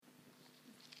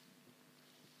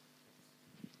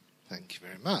Thank you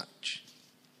very much.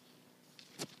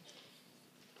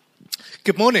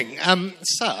 Good morning.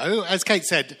 So, as Kate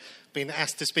said, been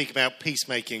asked to speak about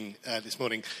peacemaking this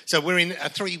morning. So we're in a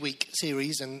 3-week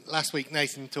series, and last week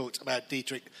Nathan talked about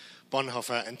Dietrich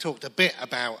Bonhoeffer and talked a bit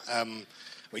about,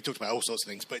 he talked about all sorts of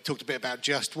things, but talked a bit about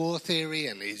just war theory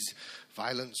and is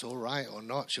violence all right or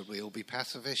not? Should we all be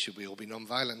pacifist? Should we all be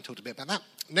non-violent? Talked a bit about that.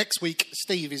 Next week,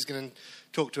 Steve is going to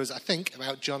talk to us, I think,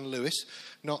 about John Lewis,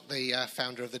 not the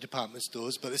founder of the department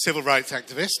stores, but the civil rights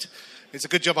activist. It's a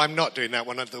good job I'm not doing that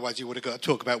one, otherwise you would have got to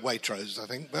talk about Waitrose, I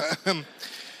think. But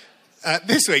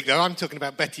this week, though, I'm talking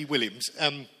about Betty Williams.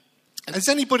 Does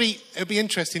anybody, it'd be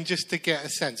interesting just to get a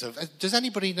sense of, does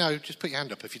anybody know, just put your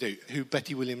hand up if you do, who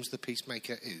Betty Williams the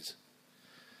Peacemaker is?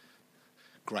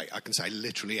 Great, I can say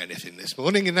literally anything this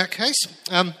morning in that case.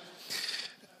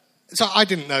 So I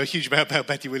didn't know a huge amount about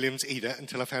Betty Williams either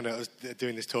until I found out I was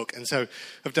doing this talk. And so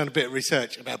I've done a bit of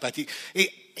research about Betty.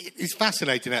 It's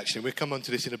fascinating, actually. We'll come on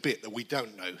to this in a bit, that we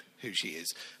don't know who she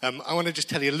is. I want to just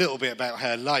tell you a little bit about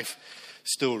her life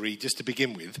story just to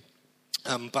begin with.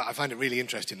 But I find it really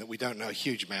interesting that we don't know a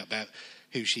huge amount about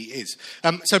who she is.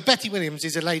 So Betty Williams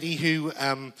is a lady who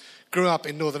grew up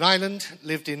in Northern Ireland,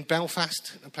 lived in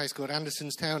Belfast, a place called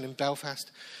Andersonstown in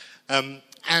Belfast.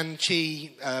 And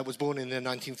she was born in the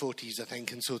 1940s, I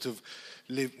think, and sort of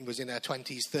was in her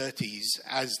 20s, 30s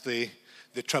as the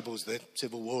troubles, the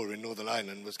civil war in Northern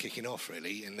Ireland was kicking off,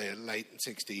 really, in the late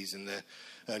 60s and the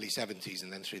early 70s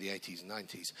and then through the 80s and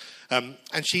 90s.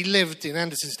 And she lived in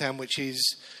Andersonstown, which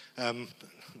is,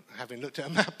 having looked at a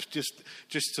map, just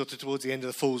sort of towards the end of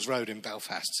the Falls Road in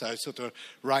Belfast, so sort of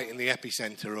right in the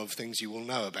epicentre of things you will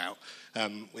know about,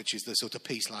 which is the sort of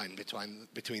peace line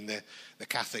between the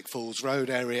Catholic Falls Road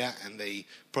area and the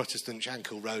Protestant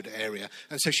Shankill Road area.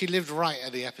 And so she lived right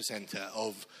at the epicentre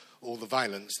of all the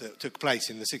violence that took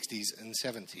place in the 60s and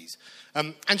 70s.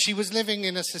 And she was living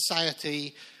in a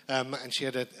society, and she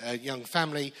had a young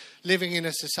family, living in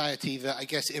a society that I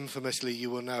guess infamously you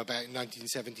will know about in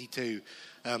 1972,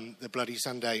 the Bloody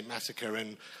Sunday massacre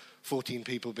and 14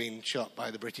 people being shot by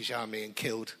the British Army and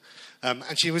killed.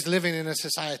 And she was living in a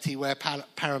society where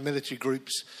paramilitary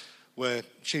groups were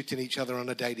shooting each other on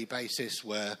a daily basis,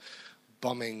 were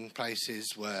bombing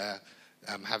places, were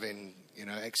having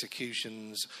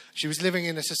executions. She was living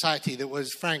in a society that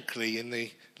was, frankly, in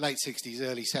the late 60s,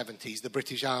 early 70s, the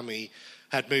British Army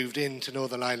had moved into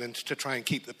Northern Ireland to try and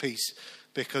keep the peace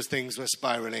because things were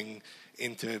spiralling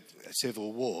into a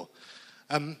civil war.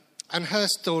 And her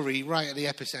story, right at the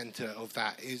epicentre of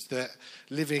that, is that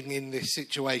living in this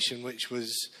situation which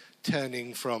was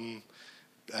turning from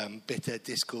bitter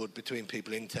discord between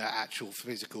people into actual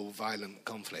physical violent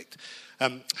conflict.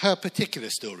 Her particular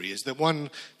story is that one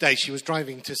day she was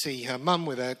driving to see her mum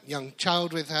with a young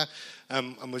child with her,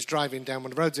 and was driving down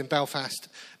one of the roads in Belfast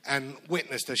and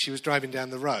witnessed as she was driving down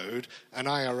the road an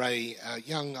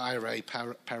young IRA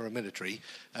paramilitary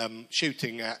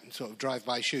shooting at, sort of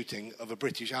drive-by shooting of a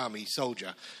British Army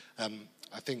soldier.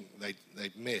 I think they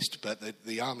missed, but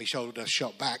the Army soldier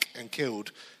shot back and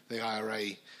killed the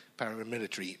IRA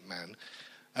paramilitary man.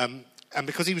 And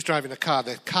because he was driving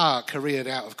the car careered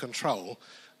out of control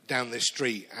down this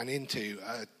street and into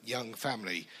a young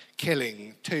family,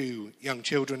 killing 2 young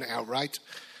children outright.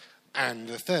 And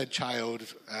the third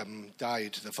child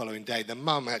died the following day. The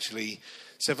mum actually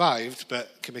survived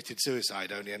but committed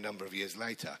suicide only a number of years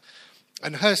later.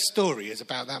 And her story is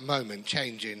about that moment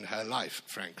changing her life,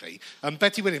 frankly.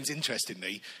 Betty Williams,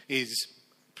 interestingly, is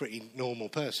a pretty normal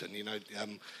person,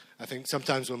 I think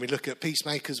sometimes when we look at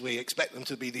peacemakers, we expect them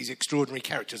to be these extraordinary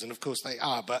characters, and of course they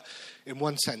are, but in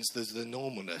one sense there's the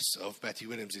normalness of Betty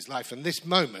Williams' life, and this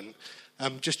moment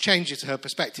just changes her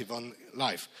perspective on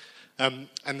life. And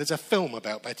there's a film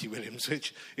about Betty Williams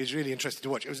which is really interesting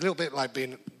to watch. It was a little bit like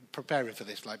preparing for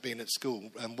this, like being at school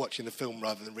and watching the film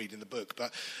rather than reading the book,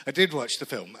 but I did watch the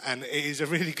film, and it is a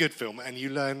really good film, and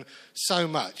you learn so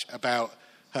much about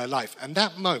her life, and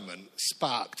that moment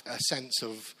sparked a sense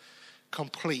of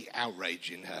complete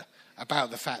outrage in her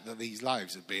about the fact that these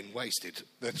lives had been wasted.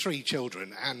 The 3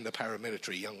 children and the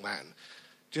paramilitary young man,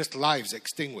 just lives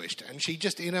extinguished. And she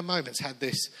just, in her moments, had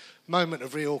this moment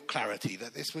of real clarity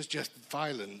that this was just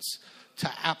violence to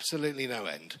absolutely no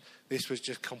end. This was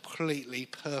just completely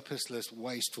purposeless,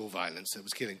 wasteful violence that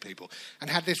was killing people. And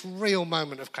had this real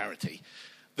moment of clarity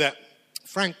that,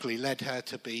 frankly, led her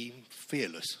to be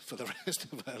fearless for the rest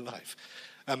of her life.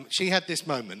 She had this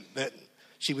moment that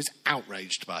she was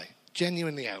outraged by,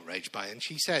 genuinely outraged by. And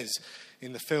she says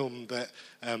in the film that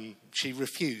she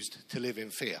refused to live in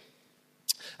fear.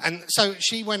 And so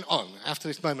she went on, after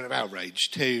this moment of outrage,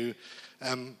 to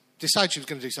decided she was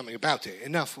going to do something about it.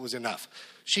 Enough was enough.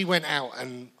 She went out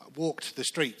and walked the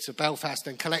streets of Belfast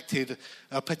and collected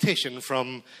a petition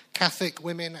from Catholic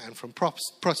women and from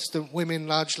Protestant women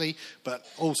largely, but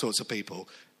all sorts of people.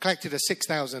 Collected a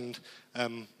 6,000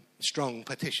 strong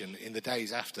petition in the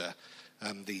days after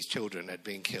these children had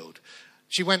been killed.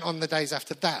 She went on the days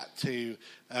after that to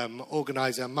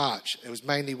organise a march. It was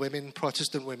mainly women,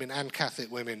 Protestant women and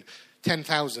Catholic women.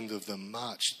 10,000 of them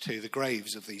marched to the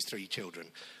graves of these 3 children.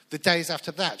 The days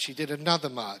after that, she did another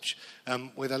march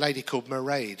with a lady called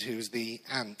Mairead, who was the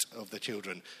aunt of the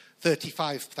children.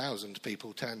 35,000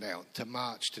 people turned out to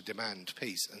march to demand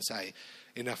peace and say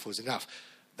enough was enough.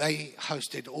 They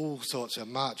hosted all sorts of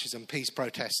marches and peace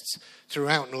protests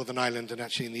throughout Northern Ireland and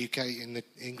actually in the UK, in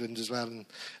England as well.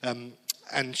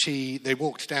 And they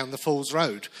walked down the Falls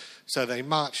Road. So they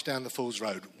marched down the Falls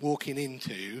Road, walking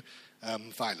into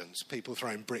violence, people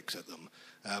throwing bricks at them,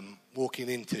 walking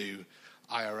into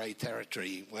IRA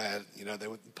territory where, there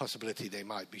was the possibility they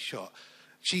might be shot.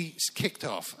 She kicked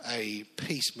off a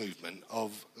peace movement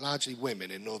of largely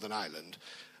women in Northern Ireland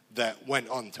that went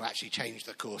on to actually change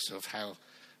the course of how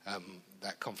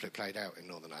that conflict played out in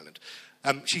Northern Ireland.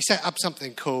 She set up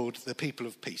something called the People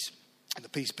of Peace, the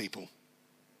Peace People.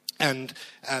 And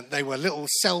they were little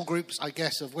cell groups, I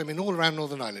guess, of women all around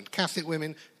Northern Ireland, Catholic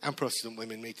women and Protestant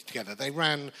women meeting together.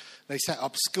 They set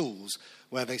up schools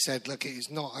where they said, look, it is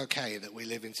not okay that we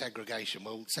live in segregation.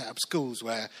 We'll set up schools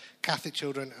where Catholic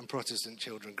children and Protestant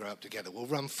children grow up together. We'll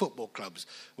run football clubs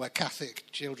where Catholic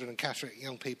children and Catholic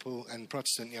young people and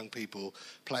Protestant young people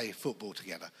play football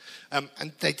together. And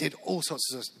they did all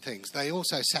sorts of things. They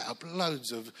also set up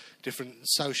loads of different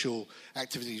social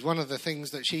activities. One of the things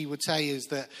that she would say is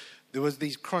that there was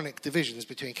these chronic divisions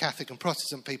between Catholic and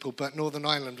Protestant people, but Northern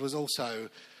Ireland was also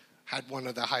had one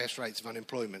of the highest rates of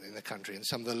unemployment in the country and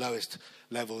some of the lowest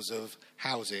levels of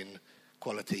housing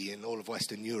quality in all of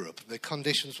Western Europe. The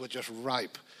conditions were just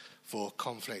ripe for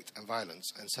conflict and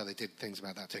violence, and so they did things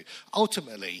about that too.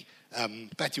 Ultimately,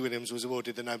 Betty Williams was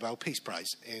awarded the Nobel Peace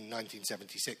Prize in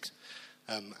 1976,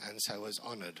 and so was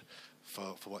honoured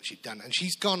for what she'd done. And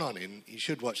she's gone on you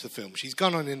should watch the film, she's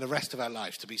gone on in the rest of her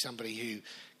life to be somebody who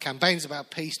campaigns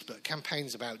about peace, but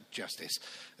campaigns about justice.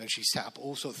 And she's set up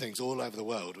all sorts of things all over the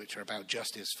world which are about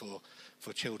justice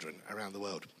for children around the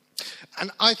world.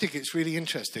 And I think it's really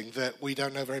interesting that we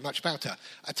don't know very much about her.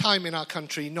 A time in our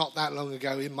country not that long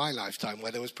ago in my lifetime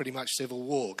where there was pretty much civil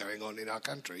war going on in our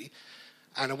country,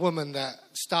 and a woman that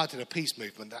started a peace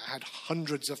movement that had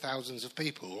hundreds of thousands of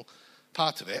people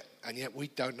part of it, and yet we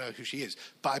don't know who she is.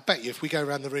 But I bet you if we go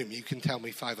around the room, you can tell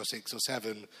me 5 or 6 or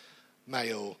 7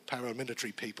 male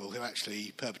paramilitary people who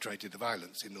actually perpetrated the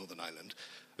violence in Northern Ireland.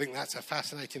 I think that's a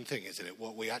fascinating thing, isn't it?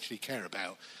 What we actually care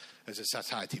about as a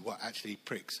society, what actually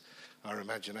pricks our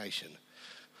imagination.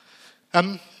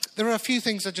 There are a few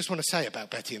things I just want to say about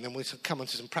Betty, and then we'll come on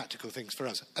to some practical things for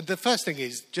us. And the first thing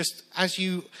is, just as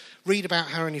you read about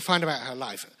her and you find about her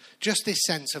life, just this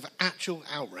sense of actual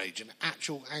outrage and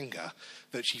actual anger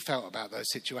that she felt about those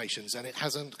situations, and it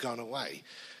hasn't gone away.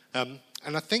 And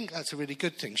I think that's a really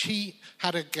good thing. She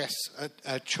had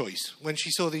a choice. When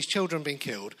she saw these children being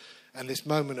killed and this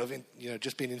moment of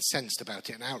just being incensed about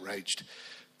it and outraged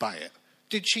by it,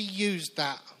 did she use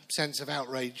that sense of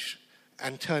outrage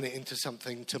and turn it into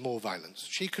something to more violence?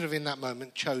 She could have in that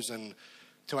moment chosen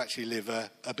to actually live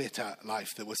a bitter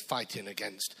life that was fighting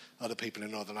against other people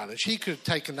in Northern Ireland. She could have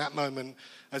taken that moment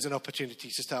as an opportunity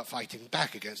to start fighting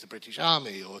back against the British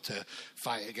Army or to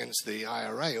fight against the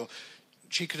IRA, or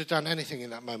she could have done anything in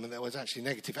that moment that was actually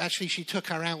negative. Actually, she took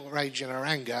her outrage and her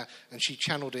anger and she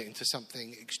channeled it into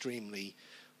something extremely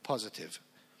positive.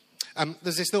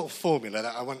 There's this little formula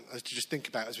that I want us to just think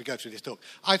about as we go through this talk.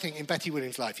 I think in Betty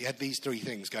Williams' life, you had these 3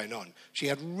 things going on. She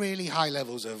had really high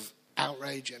levels of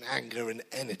outrage and anger and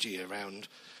energy around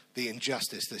the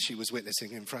injustice that she was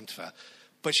witnessing in front of her.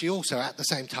 But she also, at the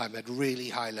same time, had really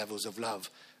high levels of love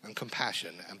and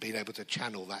compassion and being able to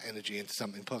channel that energy into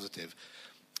something positive.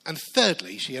 And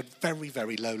thirdly, she had very,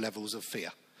 very low levels of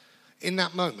fear. In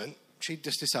that moment, she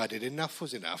just decided enough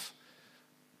was enough.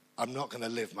 I'm not going to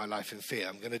live my life in fear.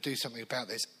 I'm going to do something about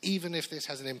this, even if this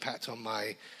has an impact on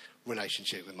my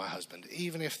relationship with my husband,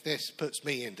 even if this puts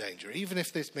me in danger, even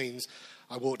if this means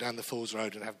I walk down the Falls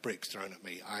Road and have bricks thrown at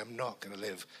me. I am not going to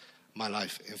live my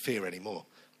life in fear anymore.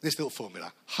 This little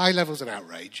formula: high levels of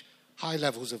outrage, high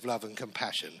levels of love and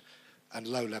compassion, and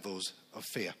low levels of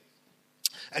fear.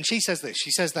 And she says this.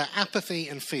 She says that apathy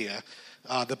and fear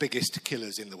are the biggest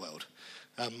killers in the world.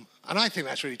 And I think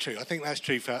that's really true. I think that's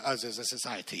true for us as a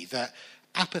society, that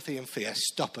apathy and fear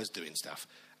stop us doing stuff.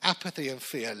 Apathy and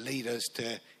fear lead us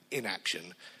to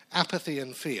inaction. Apathy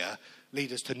and fear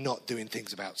lead us to not doing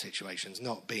things about situations,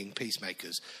 not being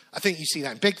peacemakers. I think you see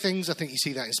that in big things. I think you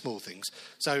see that in small things.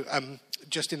 So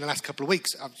just in the last couple of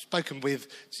weeks, I've spoken with,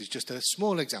 this is just a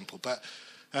small example, but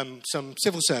some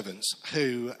civil servants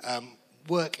who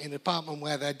work in a department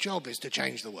where their job is to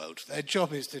change the world. Their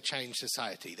job is to change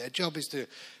society. Their job is to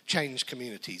change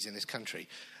communities in this country.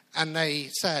 And they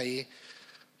say,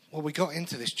 well, we got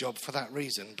into this job for that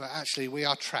reason, but actually we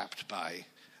are trapped by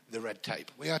the red tape.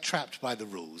 We are trapped by the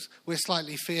rules. We're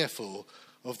slightly fearful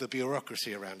of the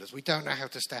bureaucracy around us. We don't know how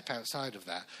to step outside of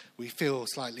that. We feel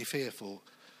slightly fearful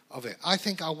of it. I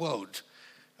think our world,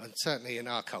 and certainly in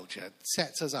our culture,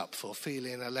 sets us up for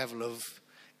feeling a level of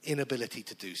inability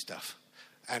to do stuff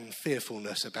and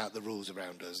fearfulness about the rules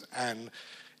around us and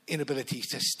inability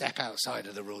to step outside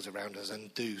of the rules around us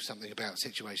and do something about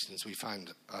situations we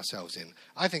find ourselves in.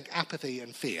 I think apathy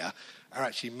and fear are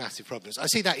actually massive problems. I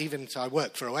see that even as I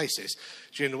work for Oasis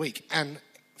during the week, and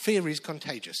fear is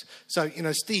contagious. So,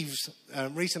 Steve's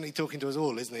recently talking to us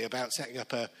all, isn't he, about setting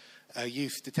up a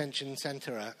youth detention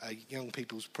centre, a young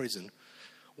people's prison.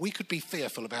 We could be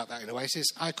fearful about that in Oasis.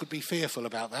 I could be fearful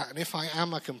about that, and if I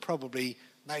am,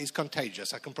 that is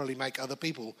contagious. I can probably make other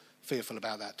people fearful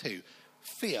about that too.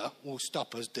 Fear will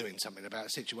stop us doing something about a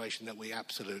situation that we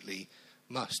absolutely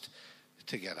must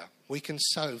together. We can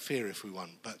sow fear if we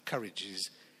want, but courage is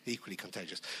equally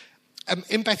contagious.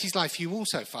 In Betty's life, you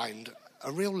also find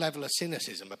a real level of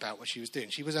cynicism about what she was doing.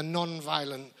 She was a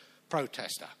non-violent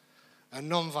protester, a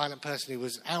non-violent person who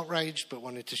was outraged but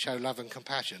wanted to show love and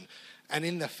compassion. And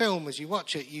in the film, as you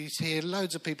watch it, you hear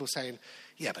loads of people saying,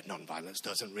 yeah, but non-violence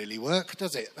doesn't really work,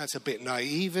 does it? That's a bit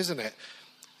naive, isn't it?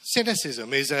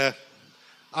 Cynicism is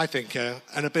I think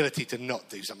an ability to not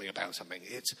do something about something.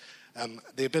 It's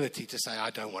the ability to say, I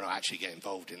don't want to actually get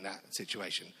involved in that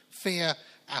situation. Fear,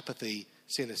 apathy,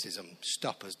 cynicism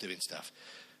stop us doing stuff.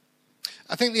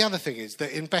 I think the other thing is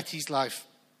that in Betty's life,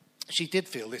 she did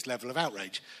feel this level of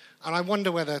outrage. And I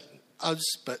wonder whether us,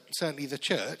 but certainly the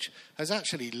church, has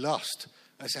actually lost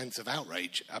a sense of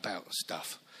outrage about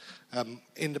stuff.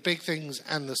 In the big things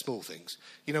and the small things.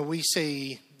 We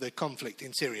see the conflict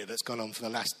in Syria that's gone on for the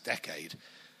last decade,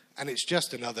 and it's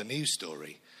just another news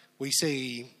story. We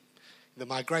see the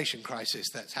migration crisis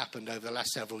that's happened over the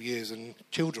last several years and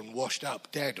children washed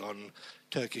up dead on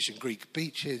Turkish and Greek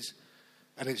beaches,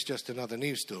 and it's just another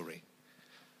news story.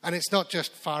 And it's not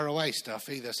just far away stuff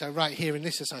either. So right here in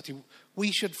this society,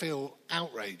 we should feel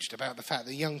outraged about the fact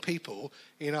that young people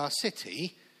in our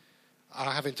city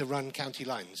are having to run county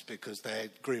lines because they're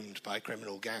groomed by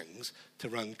criminal gangs to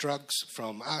run drugs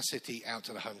from our city out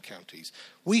to the home counties.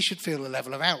 We should feel a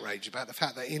level of outrage about the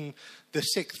fact that in the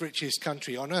sixth richest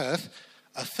country on earth,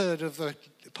 a third of the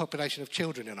population of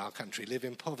children in our country live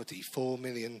in poverty, 4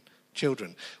 million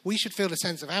children. We should feel a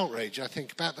sense of outrage, I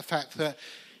think, about the fact that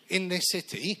in this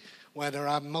city, where there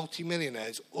are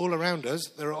multimillionaires all around us,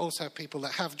 there are also people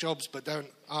that have jobs but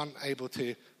aren't able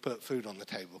to put food on the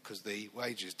table because the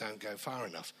wages don't go far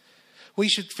enough. We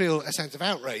should feel a sense of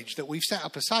outrage that we've set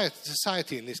up a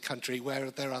society in this country where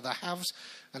there are the haves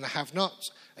and the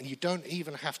have-nots, and you don't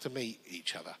even have to meet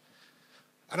each other.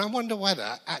 And I wonder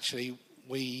whether actually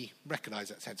we recognise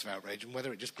that sense of outrage and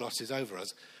whether it just glosses over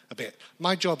us a bit.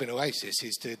 My job in Oasis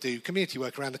is to do community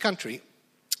work around the country,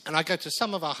 and I go to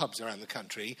some of our hubs around the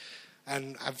country,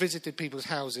 and I've visited people's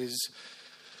houses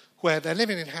where they're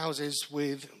living in houses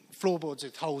with floorboards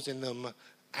with holes in them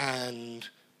and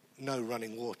no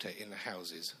running water in the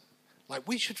houses. Like,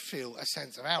 we should feel a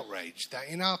sense of outrage that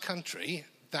in our country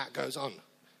that goes on,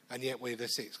 and yet we're the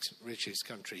sixth richest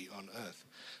country on earth.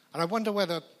 And I wonder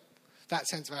whether that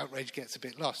sense of outrage gets a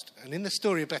bit lost. And in the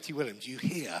story of Betty Williams, you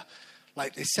hear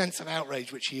like this sense of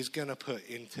outrage which she is going to put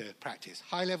into practice.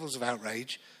 High levels of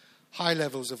outrage, high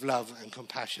levels of love and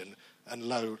compassion, and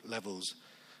low levels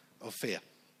of fear.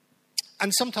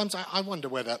 And sometimes I wonder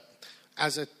whether,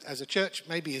 as a church,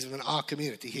 maybe even in our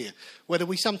community here, whether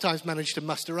we sometimes manage to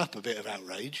muster up a bit of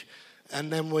outrage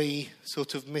and then we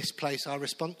sort of misplace our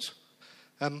response.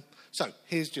 So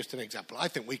here's just an example. I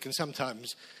think we can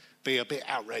sometimes be a bit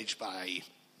outraged by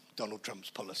Donald Trump's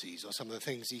policies or some of the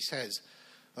things he says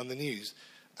on the news.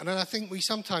 And then I think we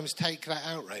sometimes take that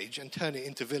outrage and turn it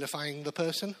into vilifying the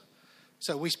person.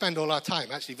 So we spend all our time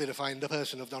actually vilifying the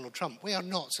person of Donald Trump. We are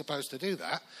not supposed to do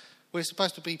that. We're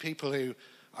supposed to be people who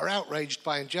are outraged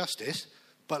by injustice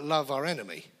but love our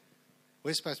enemy.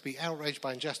 We're supposed to be outraged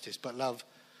by injustice but love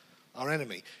our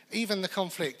enemy. Even the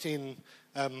conflict in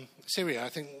Syria, I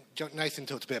think Nathan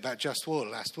talked a bit about just war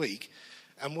last week,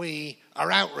 and we are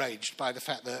outraged by the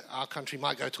fact that our country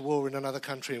might go to war in another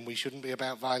country and we shouldn't be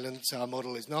about violence, our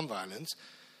model is non-violence.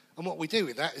 And what we do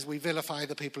with that is we vilify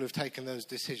the people who've taken those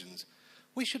decisions.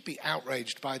 we should be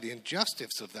outraged by the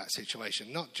injustice of that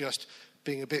situation, not just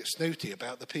being a bit snooty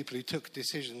about the people who took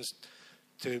decisions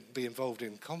to be involved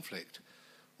in conflict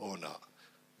or not.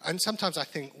 And sometimes I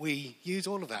think we use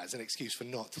all of that as an excuse for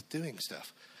not doing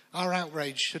stuff. Our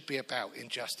outrage should be about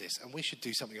injustice, and we should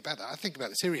do something about that. I think about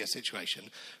the Syria situation.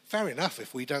 Fair enough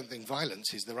if we don't think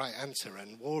violence is the right answer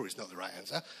and war is not the right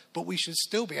answer, but we should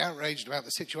still be outraged about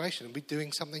the situation and be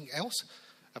doing something else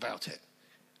about it.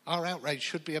 Our outrage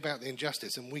should be about the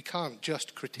injustice, and we can't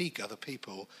just critique other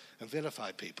people and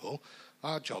vilify people.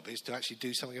 Our job is to actually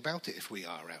do something about it if we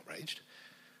are outraged.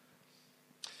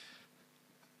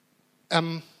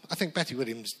 I think Betty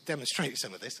Williams demonstrates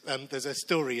some of this. There's a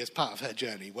story as part of her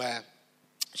journey where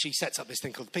she sets up this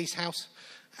thing called the Peace House,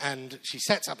 and she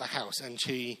sets up a house, and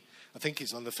I think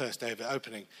it's on the first day of it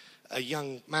opening, a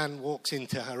young man walks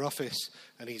into her office,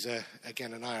 and he's,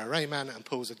 again, an IRA man, and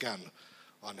pulls a gun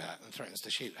on her and threatens to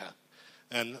shoot her.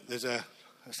 And there's a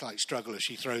slight struggle as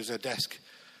she throws her desk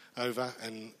over,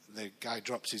 and the guy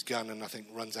drops his gun and I think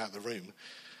runs out of the room.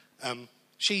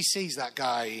 She sees that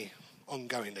guy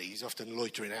ongoingly. He's often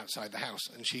loitering outside the house,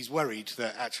 and she's worried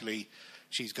that actually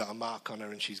she's got a mark on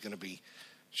her and she's going to be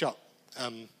shot.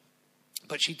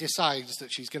 But she decides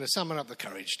that she's going to summon up the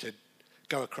courage to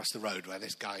go across the road where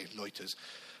this guy loiters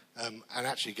and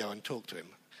actually go and talk to him.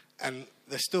 And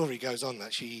the story goes on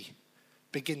that she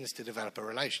begins to develop a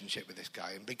relationship with this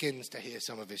guy and begins to hear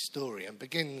some of his story and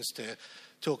begins to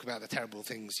talk about the terrible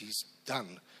things he's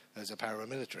done as a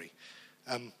paramilitary.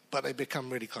 But they become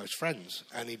really close friends,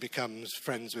 and he becomes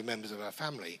friends with members of her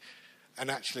family. And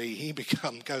actually he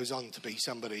goes on to be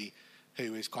somebody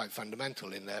who is quite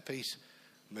fundamental in their peace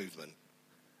movement.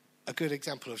 A good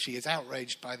example of she is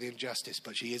outraged by the injustice,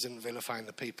 but she isn't vilifying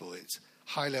the people. It's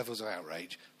high levels of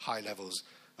outrage, high levels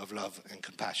of love and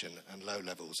compassion, and low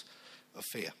levels of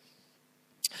fear.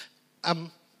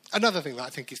 Another thing that I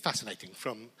think is fascinating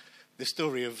from the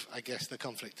story of, I guess, the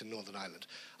conflict in Northern Ireland,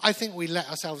 I think we let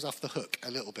ourselves off the hook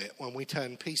a little bit when we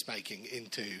turn peacemaking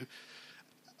into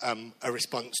a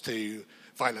response to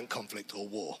violent conflict or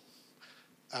war.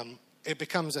 It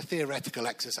becomes a theoretical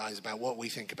exercise about what we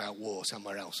think about war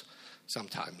somewhere else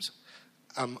sometimes.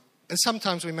 And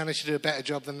sometimes we manage to do a better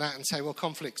job than that and say, well,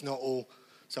 conflict's not all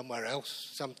somewhere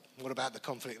else. What about the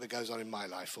conflict that goes on in my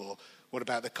life? Or what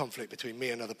about the conflict between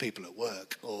me and other people at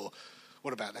work? Or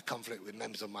what about the conflict with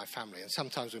members of my family? And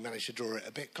sometimes we manage to draw it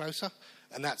a bit closer,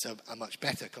 and that's a much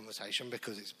better conversation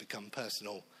because it's become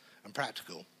personal and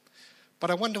practical. But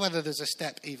I wonder whether there's a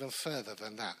step even further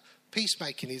than that.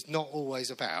 Peacemaking is not always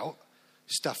about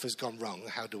stuff has gone wrong,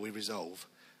 how do we resolve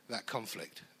that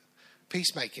conflict?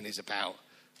 Peacemaking is about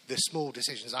the small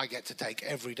decisions I get to take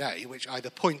every day, which either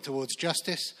point towards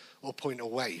justice or point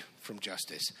away from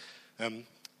justice.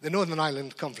 The Northern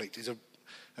Ireland conflict is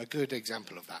a good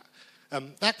example of that.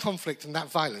 That conflict and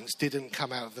that violence didn't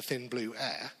come out of the thin blue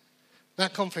air.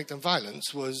 That conflict and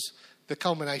violence was the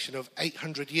culmination of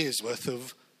 800 years' worth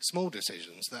of small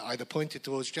decisions that either pointed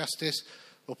towards justice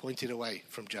or pointed away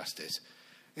from justice.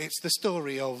 It's the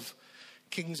story of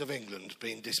kings of England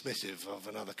being dismissive of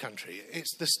another country.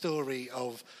 It's the story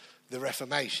of the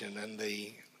Reformation and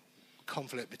the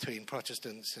conflict between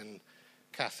Protestants and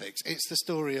Catholics. It's the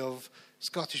story of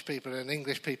Scottish people and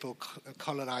English people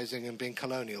colonising and being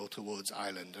colonial towards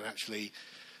Ireland and actually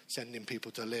sending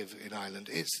people to live in Ireland.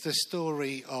 It's the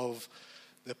story of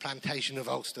the plantation of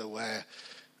Ulster, where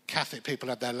Catholic people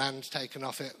had their land taken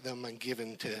off them and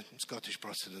given to Scottish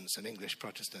Protestants and English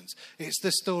Protestants. It's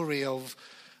the story of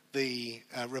the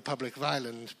Republic of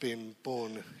Ireland being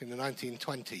born in the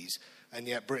 1920s, and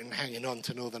yet Britain hanging on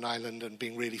to Northern Ireland and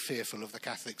being really fearful of the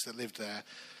Catholics that lived there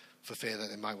for fear that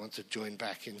they might want to join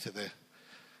back into the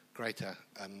greater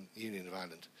Union of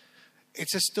Ireland.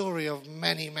 It's a story of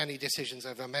many, many decisions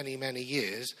over many, many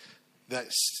years that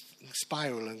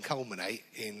spiral and culminate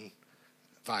in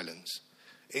violence.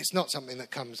 It's not something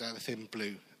that comes out of the thin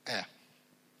blue air.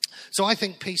 So I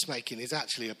think peacemaking is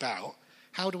actually about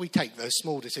how do we take those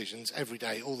small decisions every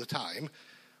day, all the time,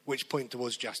 which point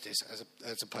towards justice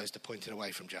as opposed to pointing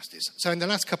away from justice. So in the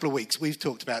last couple of weeks, we've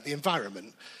talked about the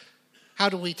environment. How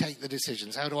do we take the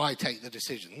decisions? How do I take the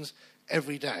decisions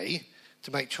every day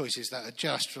to make choices that are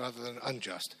just rather than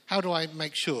unjust? How do I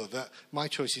make sure that my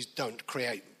choices don't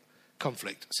create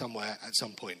conflict somewhere at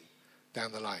some point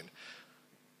down the line?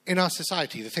 In our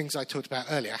society, the things I talked about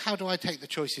earlier, how do I take the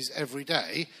choices every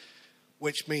day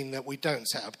which mean that we don't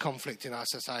set up conflict in our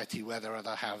society where there are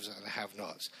the haves and the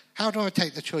have-nots? How do I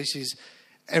take the choices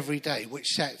every day which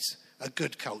sets a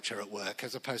good culture at work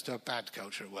as opposed to a bad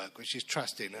culture at work, which is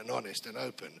trusting and honest and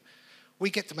open?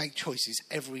 We get to make choices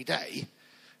every day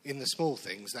in the small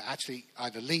things that actually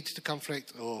either lead to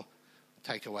conflict or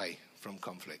take away from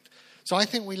conflict. So I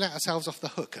think we let ourselves off the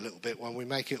hook a little bit when we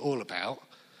make it all about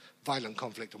violent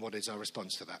conflict and what is our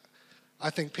response to that. I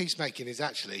think peacemaking is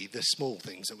actually the small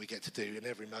things that we get to do in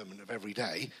every moment of every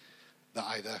day that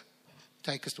either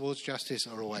take us towards justice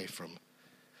or away from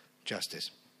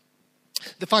justice.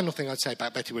 The final thing I'd say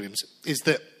about Betty Williams is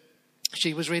that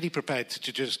she was really prepared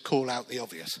to just call out the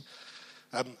obvious.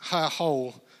 Her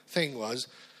whole thing was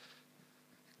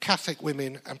Catholic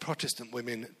women and Protestant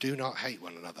women do not hate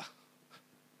one another.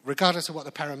 Regardless of what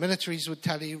the paramilitaries would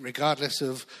tell you, regardless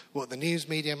of what the news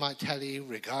media might tell you,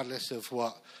 regardless of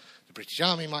what the British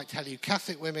Army might tell you,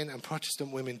 Catholic women and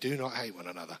Protestant women do not hate one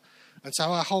another. And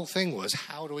so our whole thing was,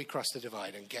 how do we cross the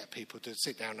divide and get people to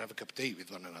sit down and have a cup of tea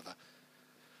with one another?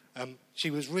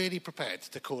 She was really prepared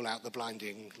to call out the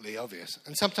blindingly obvious.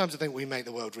 And sometimes I think we make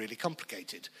the world really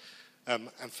complicated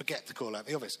and forget to call out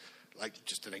the obvious. Like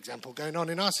just an example going on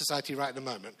in our society right at the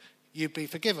moment, you'd be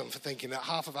forgiven for thinking that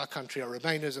half of our country are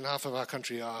Remainers and half of our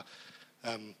country are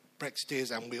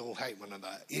Brexiteers and we all hate one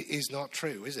another. It is not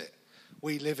true, is it?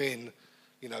 We live in,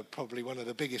 probably one of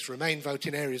the biggest Remain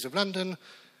voting areas of London,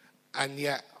 and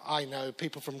yet I know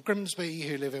people from Grimsby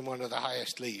who live in one of the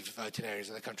highest Leave voting areas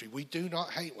of the country. We do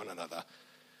not hate one another.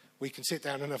 We can sit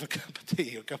down and have a cup of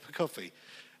tea or a cup of coffee.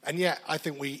 And yet I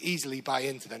think we easily buy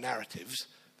into the narratives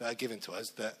that are given to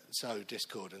us that sow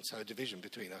discord and sow division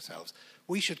between ourselves.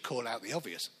 We should call out the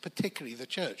obvious, particularly the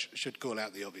church should call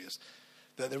out the obvious,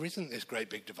 that there isn't this great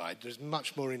big divide. There's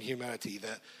much more in humanity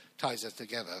that ties us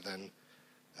together than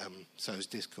sows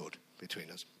discord between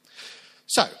us.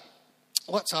 So,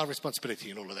 what's our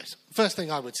responsibility in all of this? First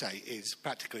thing I would say is,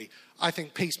 practically, I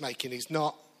think peacemaking is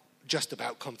not just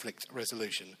about conflict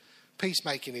resolution.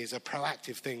 Peacemaking is a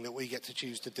proactive thing that we get to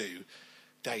choose to do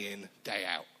day in, day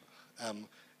out.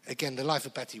 Again, the life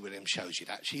of Betty Williams shows you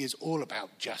that. She is all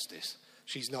about justice.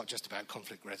 She's not just about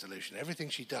conflict resolution. Everything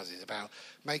she does is about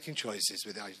making choices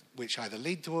which either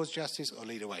lead towards justice or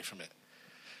lead away from it.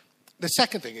 The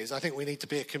second thing is, I think we need to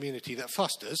be a community that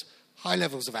fosters high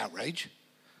levels of outrage,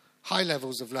 high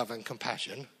levels of love and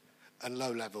compassion, and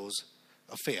low levels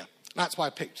of fear. That's why I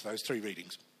picked those three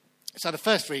readings. So the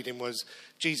first reading was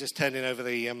Jesus turning over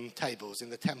the tables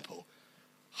in the temple.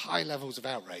 High levels of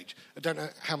outrage. I don't know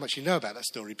how much you know about that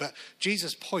story, but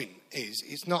Jesus' point is,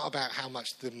 it's not about how much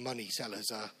the money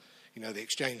sellers are, the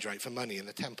exchange rate for money in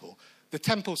the temple. The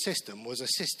temple system was a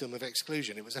system of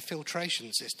exclusion. It was a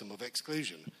filtration system of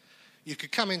exclusion. You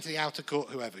could come into the outer court,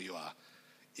 whoever you are.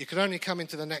 You could only come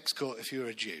into the next court if you were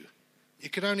a Jew. You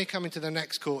could only come into the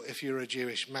next court if you were a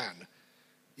Jewish man.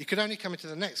 You could only come into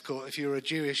the next court if you were a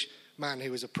Jewish man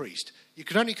who was a priest. You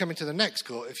could only come into the next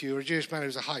court if you were a Jewish man who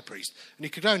was a high priest. And you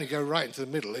could only go right into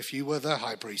the middle if you were the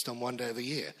high priest on one day of the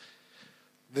year.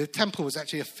 The temple was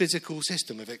actually a physical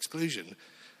system of exclusion.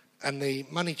 And the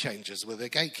money changers were the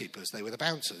gatekeepers. They were the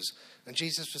bouncers. And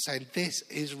Jesus was saying, this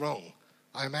is wrong.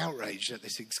 I'm outraged at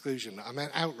this exclusion. I'm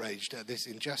outraged at this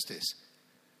injustice.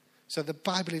 So the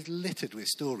Bible is littered with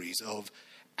stories of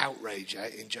outrage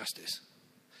at injustice.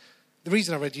 The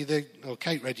reason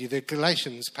Kate read you the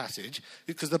Galatians passage is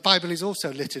because the Bible is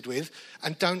also littered with,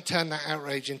 and don't turn that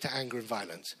outrage into anger and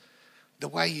violence. The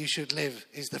way you should live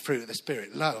is the fruit of the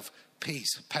Spirit: love,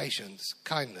 peace, patience,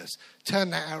 kindness. Turn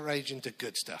that outrage into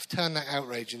good stuff. Turn that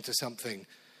outrage into something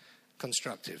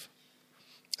constructive.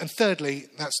 And thirdly,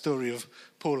 that story of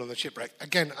Paul on the shipwreck.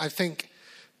 Again, I think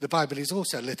the Bible is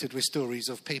also littered with stories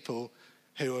of people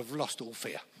who have lost all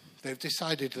fear. They've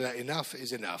decided that enough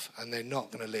is enough and they're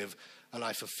not going to live a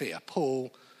life of fear.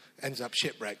 Paul ends up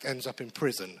shipwrecked, ends up in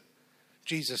prison.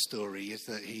 Jesus' story is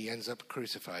that he ends up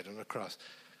crucified on a cross.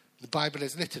 The Bible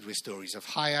is littered with stories of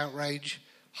high outrage,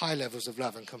 high levels of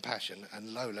love and compassion,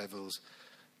 and low levels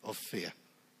of fear.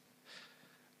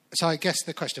 So I guess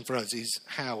the question for us is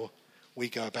how we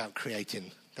go about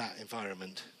creating that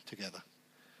environment together.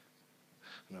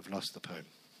 And I've lost the poem.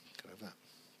 Can I have that?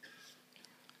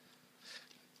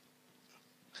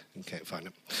 You can't find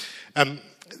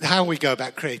it. How we go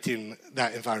about creating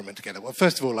that environment together. Well,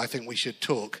 first of all, I think we should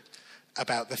talk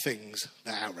about the things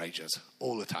that outrage us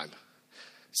all the time.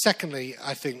 Secondly,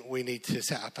 I think we need to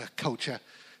set up a culture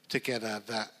together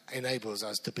that enables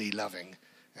us to be loving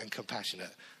and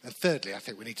compassionate. And thirdly, I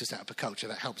think we need to set up a culture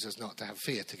that helps us not to have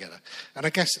fear together. And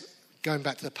I guess, going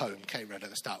back to the poem Kate read at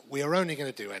the start, we are only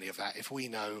going to do any of that if we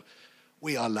know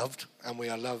we are loved, and we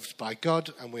are loved by God,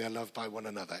 and we are loved by one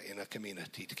another in a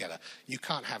community together. You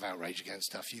can't have outrage against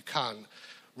stuff. You can't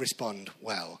respond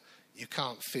well. You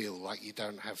can't feel like you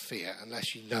don't have fear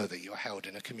unless you know that you're held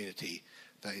in a community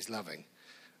that is loving.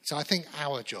 So I think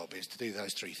our job is to do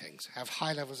those three things. Have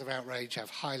high levels of outrage, have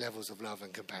high levels of love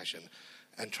and compassion,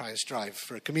 and try and strive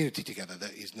for a community together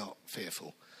that is not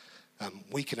fearful.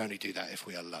 We can only do that if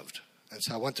we are loved. And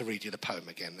so I want to read you the poem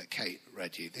again that Kate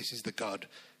read you. This is the God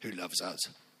who loves us.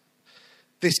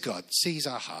 This God sees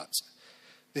our hearts.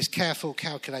 This careful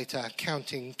calculator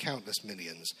counting countless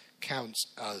millions counts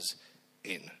us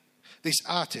in. This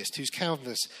artist whose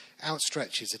canvas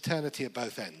outstretches eternity at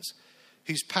both ends,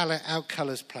 whose palette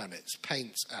outcolours planets,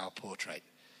 paints our portrait.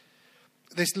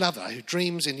 This lover who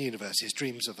dreams in universes,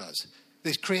 dreams of us.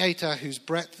 This creator whose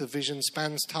breadth of vision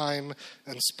spans time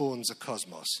and spawns a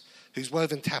cosmos, whose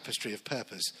woven tapestry of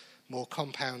purpose, more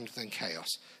compound than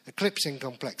chaos, eclipsing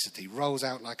complexity, rolls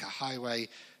out like a highway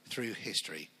through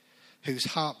history,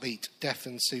 whose heartbeat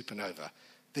deafens supernova.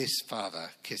 This Father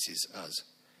kisses us.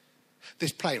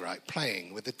 This playwright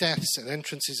playing with the deaths and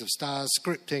entrances of stars,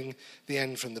 scripting the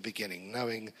end from the beginning,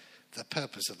 knowing the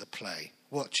purpose of the play,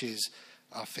 watches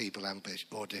our feeble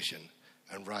audition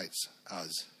and writes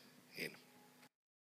us in.